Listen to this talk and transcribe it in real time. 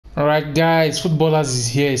Alright guys, footballers is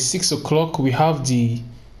here. 6 o'clock. We have the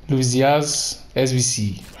Diaz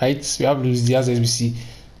Sbc, right? We have Diaz Sbc.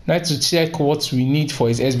 Now to check what we need for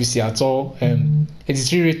his SBC at all.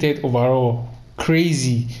 83 rated overall.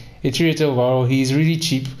 Crazy. 83 rated overall. He is really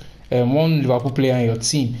cheap. One Liverpool player in your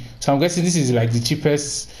team. So I'm guessing this is like the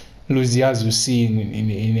cheapest Diaz you'll see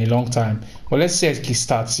in a long time. But let's check his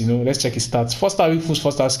stats, let's check his stats. 4-star weak foot,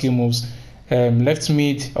 4-star skill moves. Left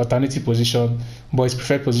mid, alternative position, but his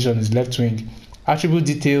preferred position is left wing. Attribute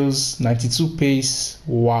details, 92 pace.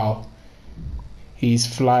 Wow, he's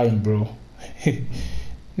flying, bro.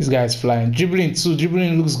 This guy is flying. Dribbling too,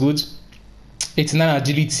 dribbling looks good. 89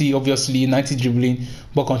 agility, obviously. 90 dribbling,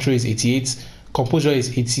 ball control is 88, composure is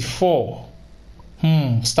 84.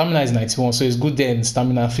 Stamina is 91, so it's good there in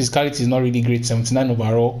stamina. Physicality is not really great, 79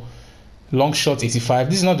 overall. Long shot 85.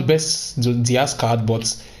 This is not the best Diaz card,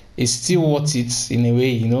 but it's still worth it in a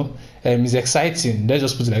way, It's exciting. Let's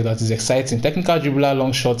just put it like that. It's exciting. Technical dribbler,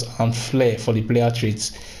 long shot, and flair for the player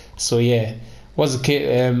traits. So yeah, what's the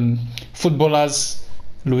case? Footballers,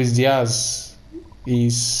 Diaz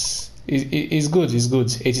is good. It's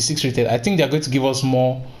good. 86 rated. I think they're going to give us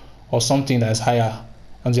more or something that's higher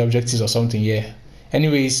on the objectives or something. Yeah.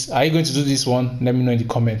 Anyways, are you going to do this one? Let me know in the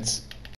comments.